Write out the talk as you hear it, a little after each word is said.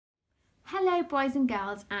Hello boys and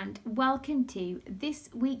girls, and welcome to this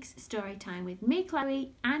week's story time with me,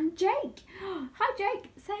 Chloe, and Jake. Hi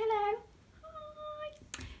Jake, say hello. Hi.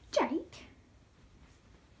 Jake,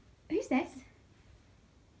 who's this?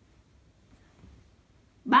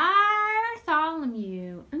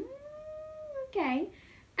 Bartholomew. Okay,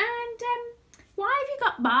 and why have you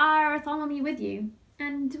got Bartholomew with you?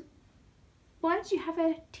 And why don't you have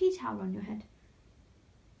a tea towel on your head?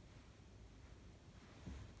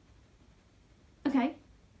 Okay.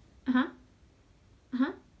 Okay.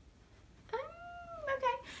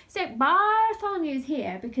 So Bartholomew is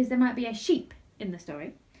here because there might be a sheep in the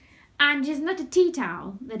story. And it's not a tea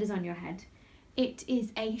towel that is on your head. It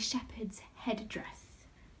is a shepherd's headdress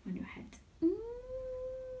on your head.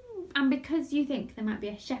 And because you think there might be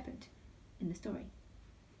a shepherd in the story.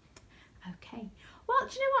 Okay. Well,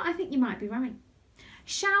 do you know what? I think you might be right.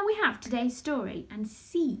 Shall we have today's story and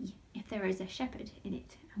see if there is a shepherd in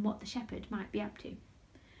it and what the shepherd might be up to?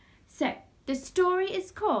 So, the story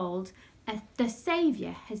is called The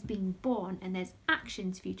Saviour Has Been Born, and there's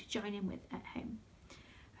actions for you to join in with at home.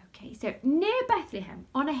 Okay, so near Bethlehem,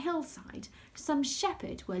 on a hillside, some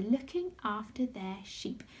shepherds were looking after their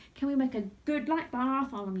sheep. Can we make a good like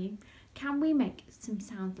Bartholomew? Can we make some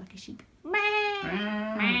sounds like a sheep?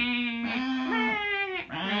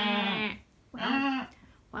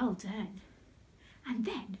 Well done. And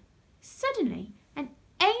then, suddenly, an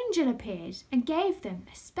angel appeared and gave them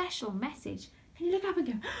a special message. And you look up and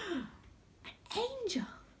go, an angel?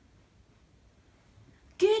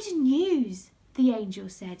 Good news, the angel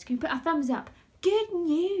said. Can we put our thumbs up? Good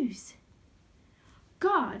news.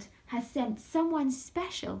 God has sent someone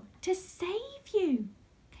special to save you.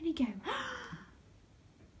 Can you go?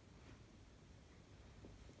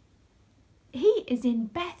 He is in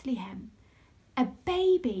Bethlehem, a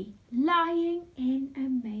baby lying in a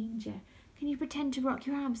manger. Can you pretend to rock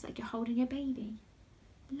your arms like you're holding a baby?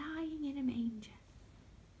 Lying in a manger.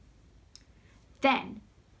 Then,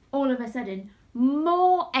 all of a sudden,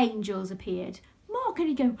 more angels appeared. More, can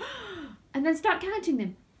you go? And then start counting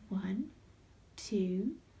them. 1,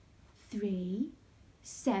 2, 3,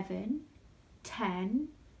 7, 10,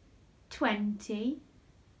 20,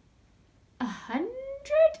 100.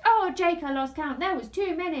 Oh, Jake, I lost count. There was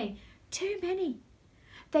too many. Too many.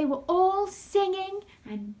 They were all singing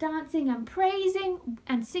and dancing and praising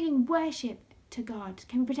and singing worship to God.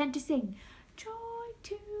 Can we pretend to sing? Joy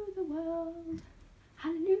to the world.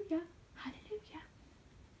 Hallelujah. Hallelujah.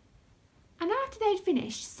 And after they'd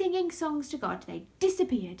finished singing songs to God, they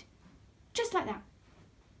disappeared. Just like that.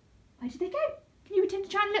 Where did they go? Can you pretend to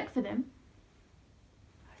try and look for them?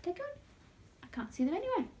 Where have they gone? I can't see them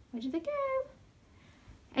anywhere. Where did they go?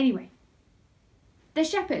 Anyway, the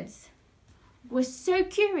shepherds were so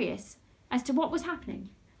curious as to what was happening.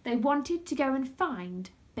 They wanted to go and find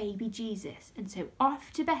baby Jesus. And so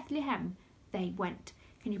off to Bethlehem they went.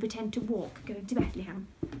 Can you pretend to walk going to Bethlehem?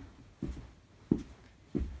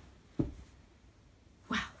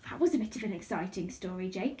 Well, that was a bit of an exciting story,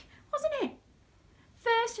 Jake, wasn't it?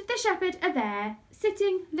 First, the shepherds are there,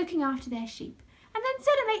 sitting, looking after their sheep. And then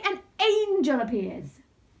suddenly an angel appears.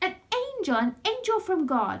 An angel from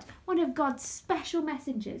God, one of God's special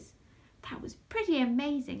messengers. That was pretty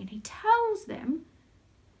amazing. And he tells them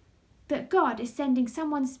that God is sending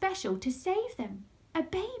someone special to save them. A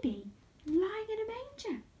baby lying in a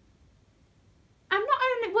manger. And not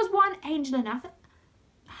only was one angel enough,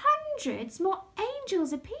 hundreds more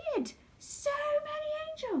angels appeared. So many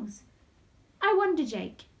angels. I wonder,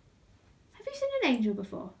 Jake, have you seen an angel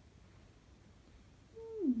before?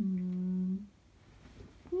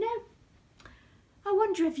 No. I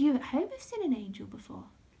wonder if you at home have seen an angel before.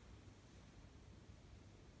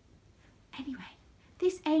 Anyway,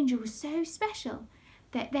 this angel was so special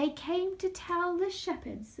that they came to tell the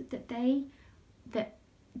shepherds that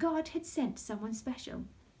God had sent someone special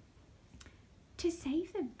to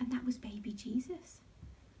save them, and that was baby Jesus.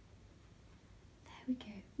 There we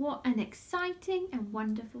go. What an exciting and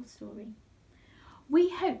wonderful story. We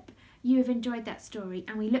hope you have enjoyed that story,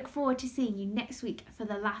 and we look forward to seeing you next week for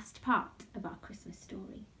the last part of our Christmas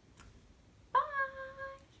story.